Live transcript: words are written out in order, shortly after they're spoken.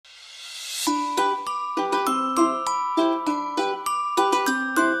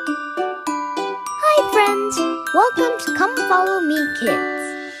Kids.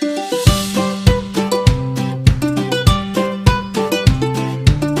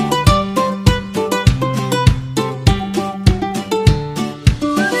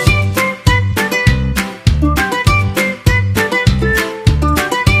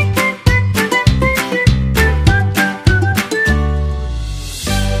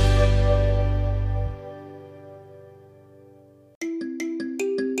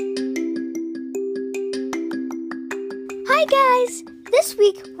 Hi guys! This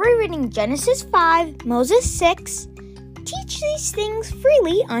week we're reading Genesis 5, Moses 6. Teach these things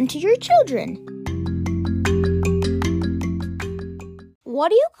freely unto your children. What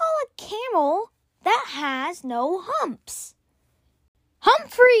do you call a camel that has no humps?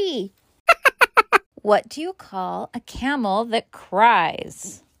 Humphrey! What do you call a camel that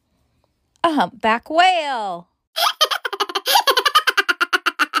cries? A humpback whale.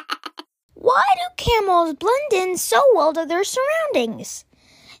 Why do camels blend in so well to their surroundings?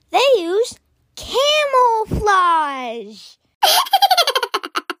 They use camouflage.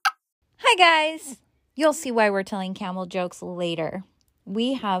 Hi guys! You'll see why we're telling camel jokes later.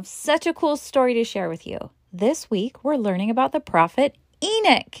 We have such a cool story to share with you. This week we're learning about the prophet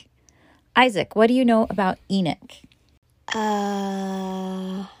Enoch. Isaac, what do you know about Enoch?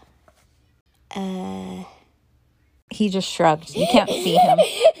 He just shrugged. You can't see him.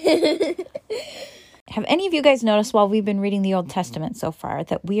 Have any of you guys noticed while we've been reading the Old Testament so far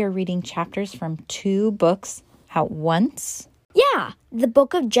that we are reading chapters from 2 books at once? Yeah, the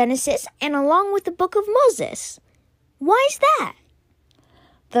book of Genesis and along with the book of Moses. Why is that?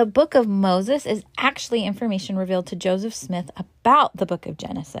 The book of Moses is actually information revealed to Joseph Smith about the book of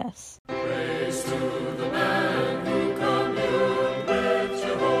Genesis. Praise to the man who communed with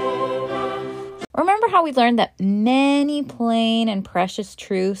Jehovah. Remember how we learned that many plain and precious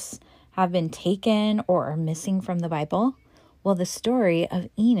truths have been taken or are missing from the Bible? Well, the story of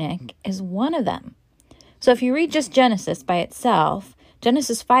Enoch is one of them. So if you read just Genesis by itself,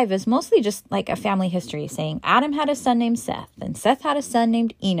 Genesis 5 is mostly just like a family history saying Adam had a son named Seth, and Seth had a son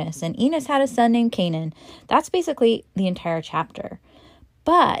named Enos, and Enos had a son named Canaan. That's basically the entire chapter.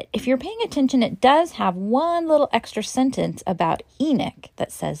 But if you're paying attention, it does have one little extra sentence about Enoch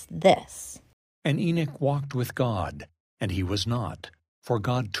that says this. And Enoch walked with God, and he was not, for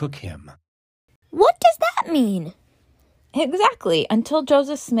God took him. What does that mean? Exactly. Until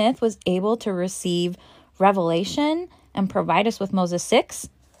Joseph Smith was able to receive revelation and provide us with Moses 6,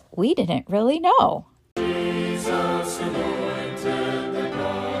 we didn't really know. Jesus anointed the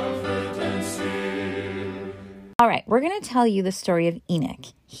prophet and seer. All right, we're going to tell you the story of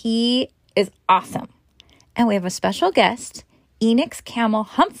Enoch. He is awesome. And we have a special guest. Enoch's camel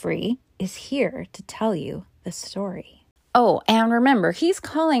Humphrey is here to tell you the story. Oh, and remember, he's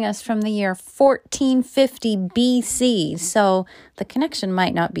calling us from the year 1450 BC, so the connection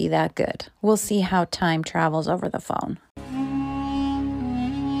might not be that good. We'll see how time travels over the phone.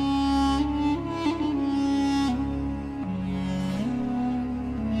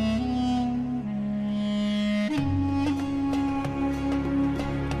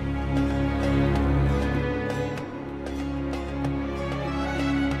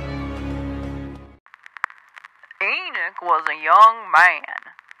 Enoch was a young man.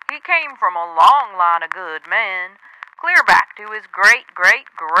 He came from a long line of good men, clear back to his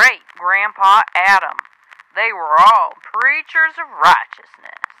great-great-great-grandpa Adam. They were all preachers of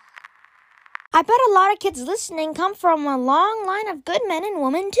righteousness. I bet a lot of kids listening come from a long line of good men and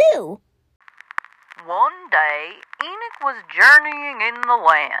women too. One day, Enoch was journeying in the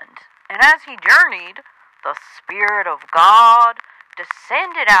land, and as he journeyed, the Spirit of God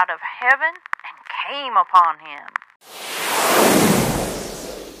descended out of heaven and came upon him.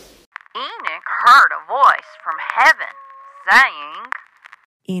 Enoch heard a voice from heaven saying,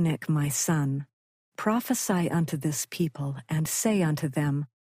 Enoch, my son, prophesy unto this people, and say unto them,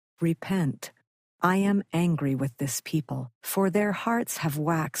 Repent, I am angry with this people, for their hearts have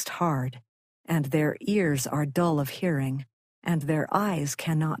waxed hard, and their ears are dull of hearing, and their eyes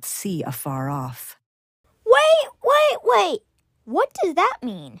cannot see afar off. Wait. What does that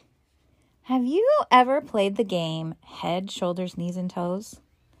mean? Have you ever played the game Head, Shoulders, Knees, and Toes?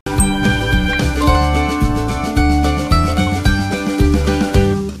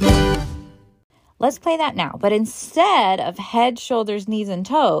 Let's play that now, but instead of head, shoulders, knees, and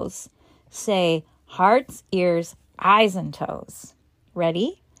toes, say hearts, ears, eyes, and toes.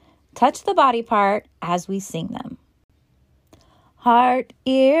 Ready? Touch the body part as we sing them. Heart,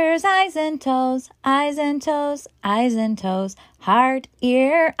 ears, eyes, and toes, eyes and toes, eyes and toes. Heart,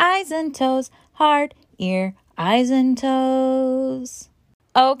 ear, eyes, and toes, heart, ear, eyes, and toes.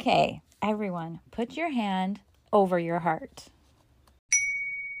 Okay, everyone, put your hand over your heart.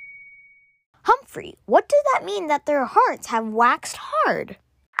 Humphrey, what does that mean that their hearts have waxed hard?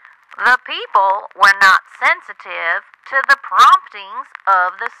 The people were not sensitive to the promptings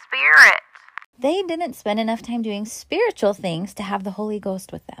of the Spirit. They didn't spend enough time doing spiritual things to have the Holy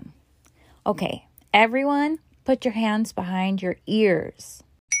Ghost with them. Okay, everyone, put your hands behind your ears.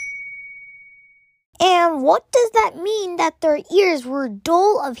 And what does that mean that their ears were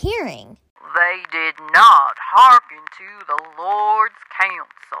dull of hearing? They did not hearken to the Lord's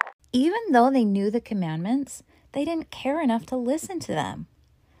counsel. Even though they knew the commandments, they didn't care enough to listen to them.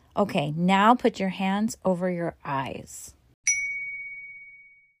 Okay, now put your hands over your eyes.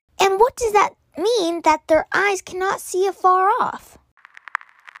 And what does that mean that their eyes cannot see afar off?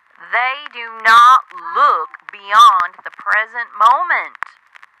 They do not look beyond the present moment.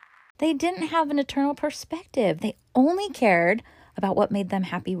 They didn't have an eternal perspective. They only cared about what made them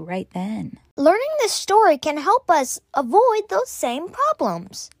happy right then. Learning this story can help us avoid those same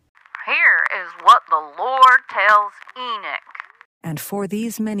problems. Here is what the Lord tells Enoch. And for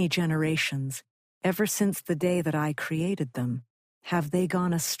these many generations, ever since the day that I created them, have they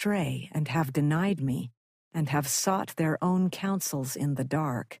gone astray and have denied me, and have sought their own counsels in the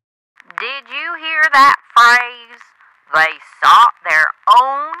dark. Did you hear that phrase? They sought their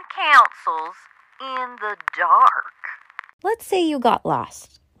own counsels in the dark. Let's say you got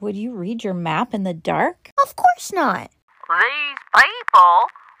lost. Would you read your map in the dark? Of course not. These people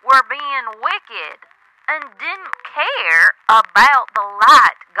were being wicked and didn't care about the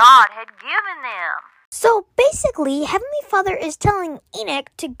light God had given them. So basically, Heavenly Father is telling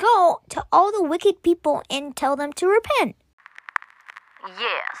Enoch to go to all the wicked people and tell them to repent.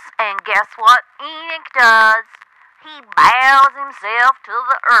 Yes, and guess what Enoch does? He bows himself to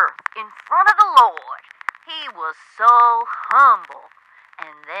the earth in front of the Lord. He was so humble.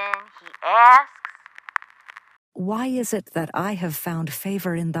 And then he asks, Why is it that I have found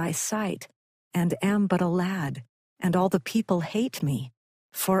favor in thy sight, and am but a lad, and all the people hate me?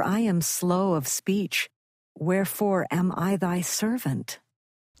 For I am slow of speech, wherefore am I thy servant?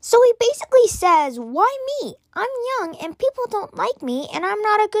 So he basically says, why me? I'm young and people don't like me and I'm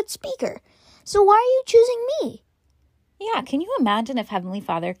not a good speaker. So why are you choosing me? Yeah, can you imagine if Heavenly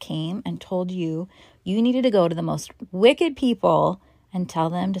Father came and told you you needed to go to the most wicked people and tell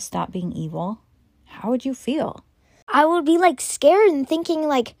them to stop being evil? How would you feel? I would be scared and thinking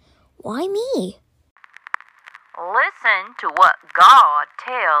why me? listen to what God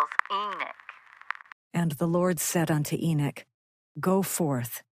tells Enoch. And the Lord said unto Enoch, Go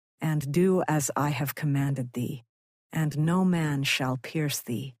forth, and do as I have commanded thee, and no man shall pierce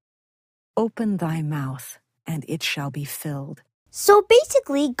thee. Open thy mouth, and it shall be filled. So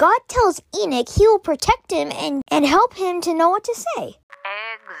basically, God tells Enoch he will protect him and help him to know what to say.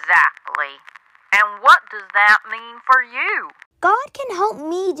 Exactly. And what does that mean for you? God can help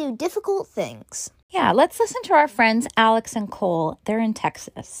me do difficult things. Yeah, let's listen to our friends Alex and Cole. They're in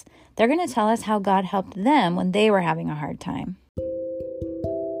Texas. They're going to tell us how God helped them when they were having a hard time.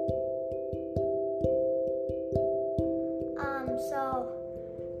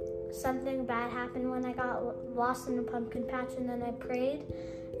 So something bad happened when I got lost in a pumpkin patch, and then I prayed,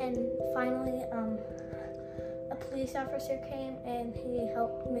 and finally a police officer came and he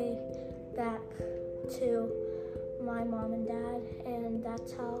helped me back to my mom and dad, and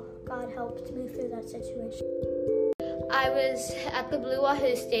that's how God helped me through that situation. I was at the Blue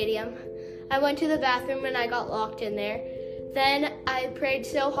Wahoo Stadium. I went to the bathroom and I got locked in there. Then I prayed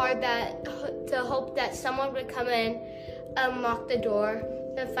so hard to hope that someone would come in, unlock the door.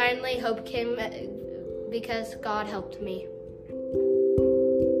 Then finally hope came because God helped me.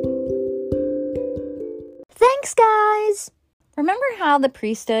 Thanks, guys! Remember how the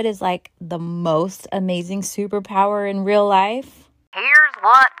priesthood is like the most amazing superpower in real life? Here's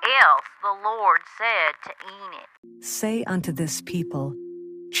what else the Lord said to Enoch. Say unto this people,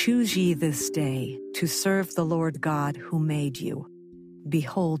 Choose ye this day to serve the Lord God who made you.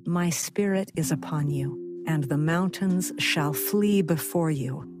 Behold, my spirit is upon you, and the mountains shall flee before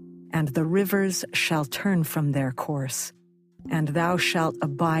you, and the rivers shall turn from their course. And thou shalt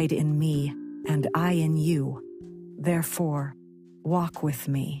abide in me, and I in you. Therefore, walk with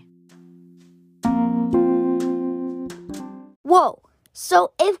me. Whoa,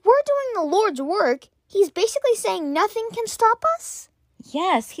 so if we're doing the Lord's work, he's basically saying nothing can stop us?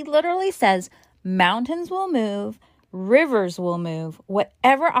 Yes, he literally says mountains will move, rivers will move,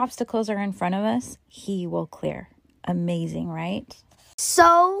 whatever obstacles are in front of us, he will clear. Amazing, right?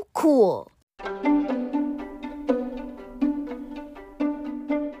 So cool.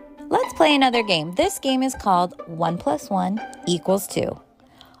 Let's play another game. This game is called 1 + 1 = 2.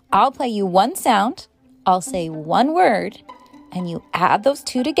 I'll play you one sound, I'll say one word, and you add those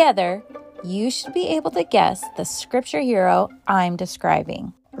two together you should be able to guess the scripture hero I'm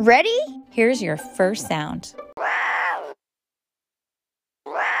describing. Ready? Here's your first sound.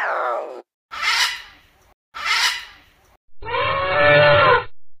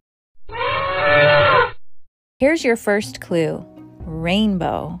 Here's your first clue.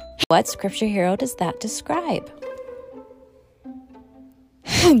 Rainbow. What scripture hero does that describe?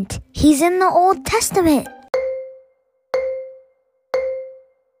 Hint. He's in the Old Testament.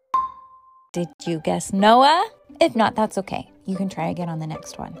 Did you guess Noah? If not, that's okay. You can try again on the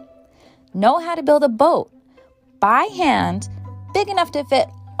next one. Noah had to build a boat by hand, big enough to fit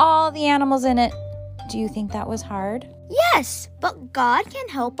all the animals in it. Do you think that was hard? Yes, but God can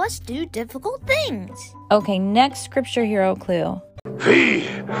help us do difficult things. Okay, next scripture hero clue. Fee,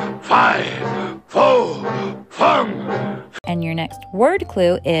 fi, fo, fum. And your next word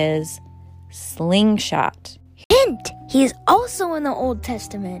clue is slingshot. Hint. He is also in the Old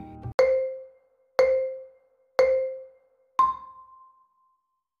Testament.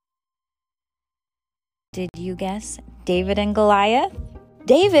 Did you guess David and Goliath?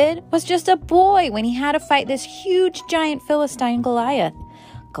 David was just a boy when he had to fight this huge giant Philistine Goliath.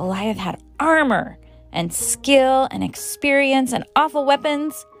 Goliath had armor and skill and experience and awful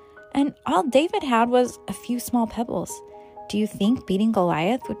weapons, and all David had was a few small pebbles. Do you think beating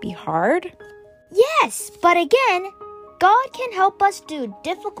Goliath would be hard? Yes, but again, God can help us do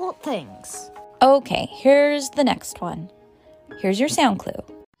difficult things. Okay, here's the next one. Here's your sound clue.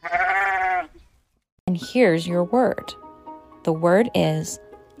 And here's your word. The word is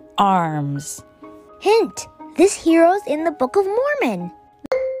arms. Hint. This hero's in the Book of Mormon.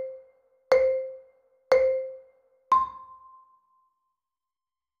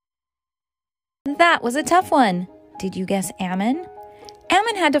 That was a tough one. Did you guess Ammon?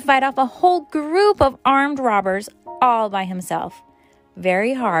 Ammon had to fight off a whole group of armed robbers all by himself.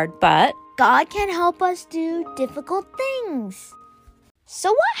 Very hard, but God can help us do difficult things. So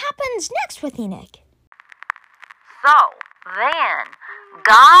what happens next with Enoch? So then,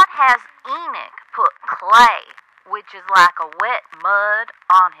 God has Enoch put clay, which is like a wet mud,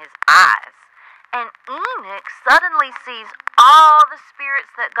 on his eyes. And Enoch suddenly sees all the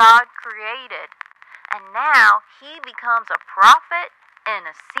spirits that God created. And now he becomes a prophet and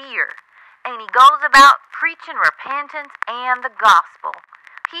a seer. And he goes about preaching repentance and the gospel.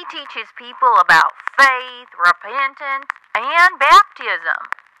 He teaches people about faith, repentance, and baptism.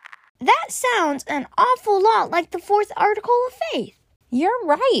 That sounds an awful lot like the fourth article of faith. you're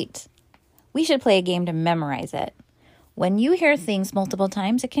right. We should play a game to memorize it. When you hear things multiple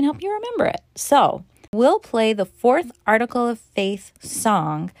times, it can help you remember it. So, we'll play the fourth article of faith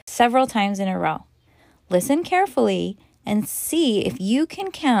song several times in a row. Listen carefully and see if you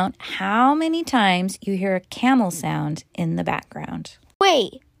can count how many times you hear a camel sound in the background.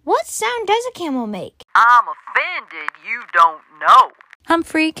 Wait, what sound does a camel make? I'm offended you don't know.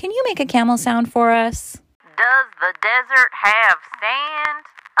 Humphrey, can you make a camel sound for us? Does the desert have sand?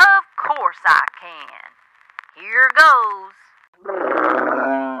 Of course I can. Here goes.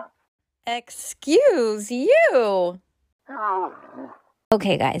 Excuse you.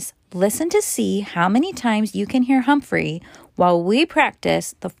 Okay, guys, listen to see how many times you can hear Humphrey while we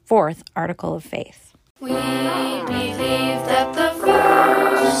practice the fourth article of faith. We believe that the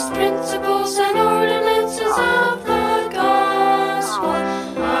first principles and ordinances of the gospel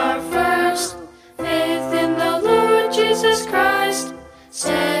are first, faith in the Lord Jesus Christ,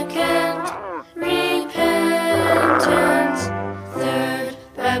 second, repentance, third,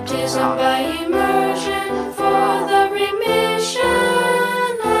 baptism by immersion for the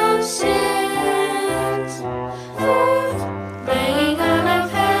remission of sins, fourth, laying on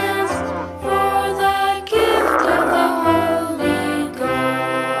of hands for the gift of the Holy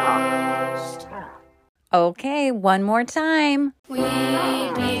Ghost. Okay, one more time. We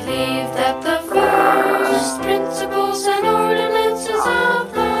believe that the first principles and ordinances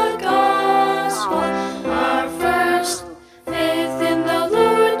of the gospel are first, faith in the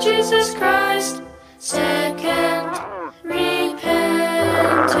Lord Jesus Christ, second,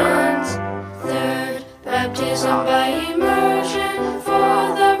 repentance, third, baptism by immersion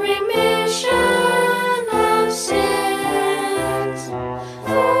for the remission of sins,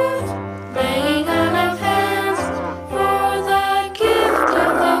 fourth, laying on of hands for the gift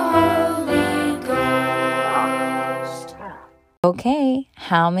of the Holy Ghost. Okay,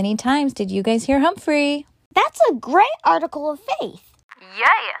 how many times did you guys hear Humphrey? That's a great article of faith.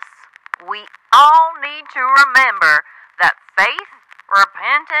 Yes, we all need to remember that faith,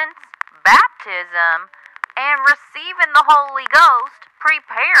 repentance, baptism, and receiving the Holy Ghost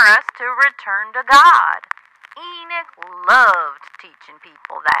prepare us to return to God. Enoch loved teaching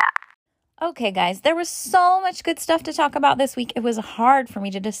people that. Okay, guys, there was so much good stuff to talk about this week. It was hard for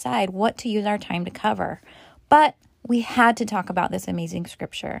me to decide what to use our time to cover, but we had to talk about this amazing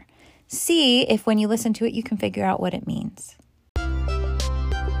scripture. See if when you listen to it, you can figure out what it means.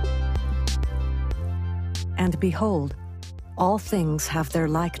 And behold, all things have their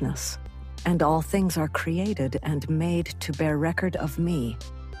likeness, and all things are created and made to bear record of me,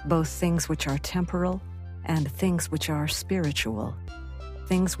 both things which are temporal and things which are spiritual,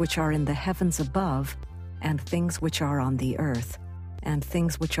 things which are in the heavens above, and things which are on the earth, and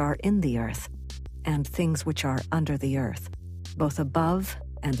things which are in the earth, and things which are under the earth, both above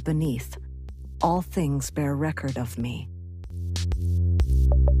and beneath. All things bear record of me.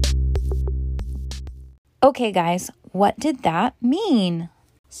 Okay, guys, what did that mean?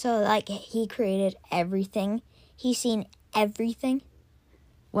 So, like, he created everything. He's seen everything.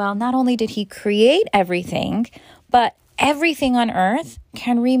 Well, not only did he create everything, but everything on earth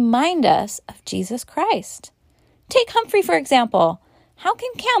can remind us of Jesus Christ. Take Humphrey, for example. How can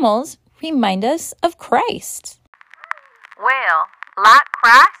camels remind us of Christ? Well, like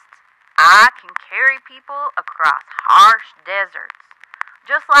Christ, I can carry people across harsh deserts,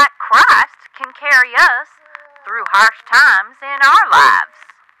 just like Christ can carry us through harsh times in our lives.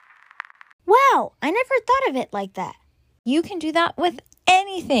 Wow, I never thought of it like that. You can do that with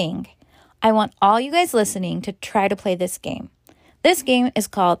anything. I want all you guys listening to try to play this game. This game is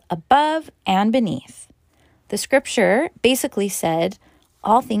called Above and Beneath. The scripture basically said,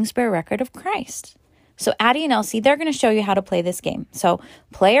 all things bear record of Christ. So Addie and Elsie, they're going to show you how to play this game. So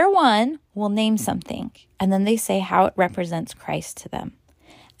player one will name something, and then they say how it represents Christ to them.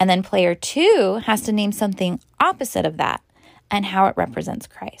 And then player two has to name something opposite of that and how it represents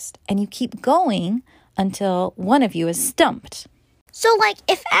Christ. And you keep going until one of you is stumped. So, like,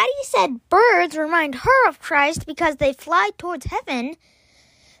 if Addie said birds remind her of Christ because they fly towards heaven,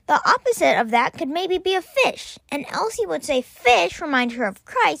 the opposite of that could maybe be a fish. And Elsie would say fish remind her of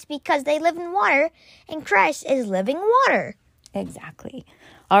Christ because they live in water and Christ is living water. Exactly.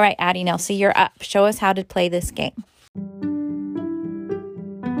 All right, Addie and Elsie, you're up. Show us how to play this game.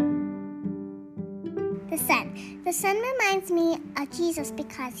 The sun. The sun reminds me of Jesus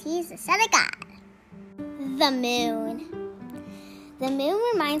because he is the Son of God. The moon. The moon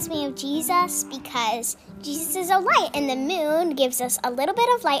reminds me of Jesus because Jesus is a light and the moon gives us a little bit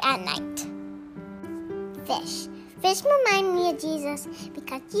of light at night. Fish. Fish remind me of Jesus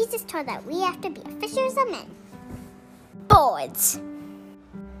because Jesus told that we have to be fishers of men. Birds.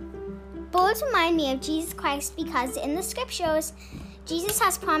 Birds remind me of Jesus Christ because in the scriptures, Jesus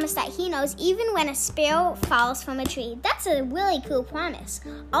has promised that he knows even when a sparrow falls from a tree. That's a really cool promise.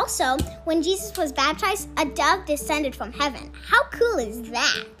 Also, when Jesus was baptized, a dove descended from heaven. How cool is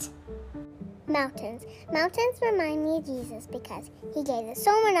that? Mountains. Mountains remind me of Jesus because he gave the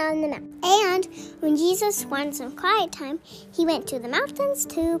sermon on the mountain. And when Jesus wanted some quiet time, he went to the mountains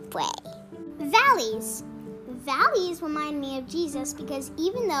to pray. Valleys. Valleys remind me of Jesus because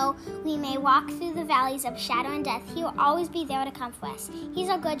even though we may walk through the valleys of shadow and death, he will always be there to comfort us. He's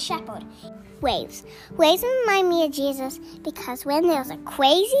our good shepherd. Waves. Waves remind me of Jesus because when there's a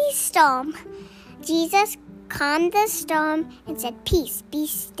crazy storm, Jesus calmed the storm and said, "Peace, be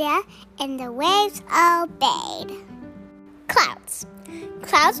still," and the waves obeyed. Clouds.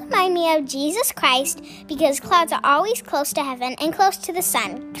 Clouds remind me of Jesus Christ because clouds are always close to heaven and close to the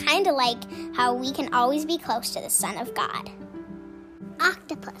sun, kind of like how we can always be close to the Son of God.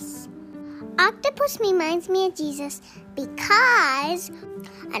 Octopus. Octopus reminds me of Jesus because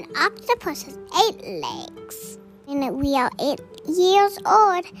an octopus has 8 legs. And we are 8 years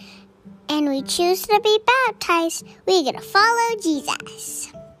old and we choose to be baptized, we're going to follow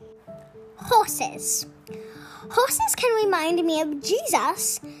Jesus. Horses. Horses can remind me of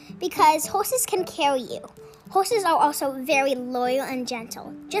Jesus because horses can carry you. Horses are also very loyal and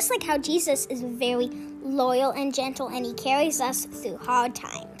gentle, just like how Jesus is very loyal and gentle and he carries us through hard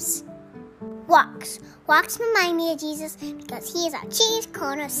times. Rocks. Rocks remind me of Jesus because he is our chief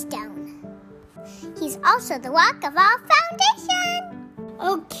cornerstone. He's also the rock of our foundation.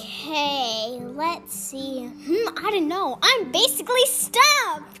 Okay, let's see. I don't know. I'm basically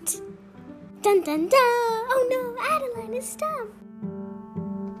stumped. Dun dun dun! Oh no, Adeline is stumped.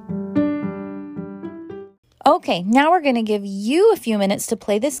 Okay, now we're going to give you a few minutes to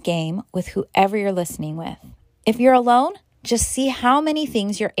play this game with whoever you're listening with. If you're alone, just see how many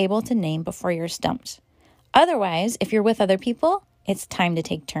things you're able to name before you're stumped. Otherwise, if you're with other people, it's time to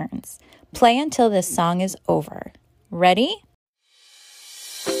take turns. Play until this song is over. Ready?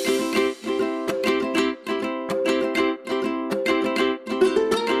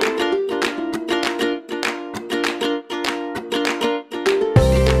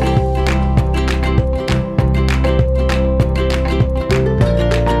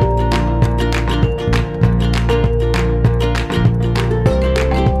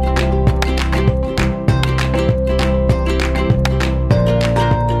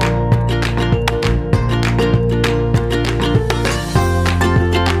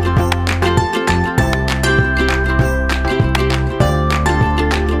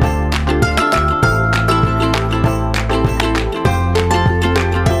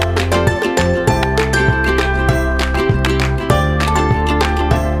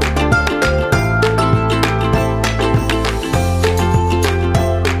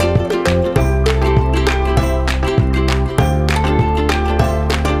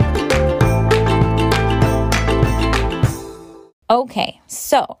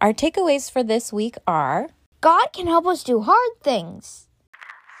 So, our takeaways for this week are: God can help us do hard things.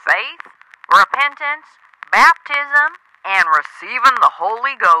 Faith, repentance, baptism, and receiving the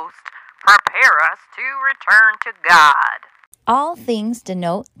Holy Ghost prepare us to return to God. all things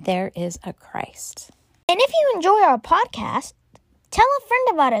denote there is a Christ. And if you enjoy our podcast, tell a friend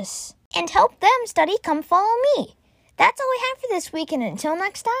about us and help them study Come Follow Me. That's all we have for this week, and until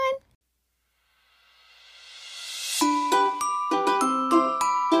next time.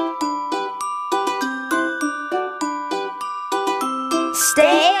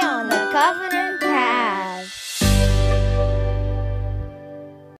 Stay on the covenant path.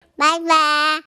 Bye-bye.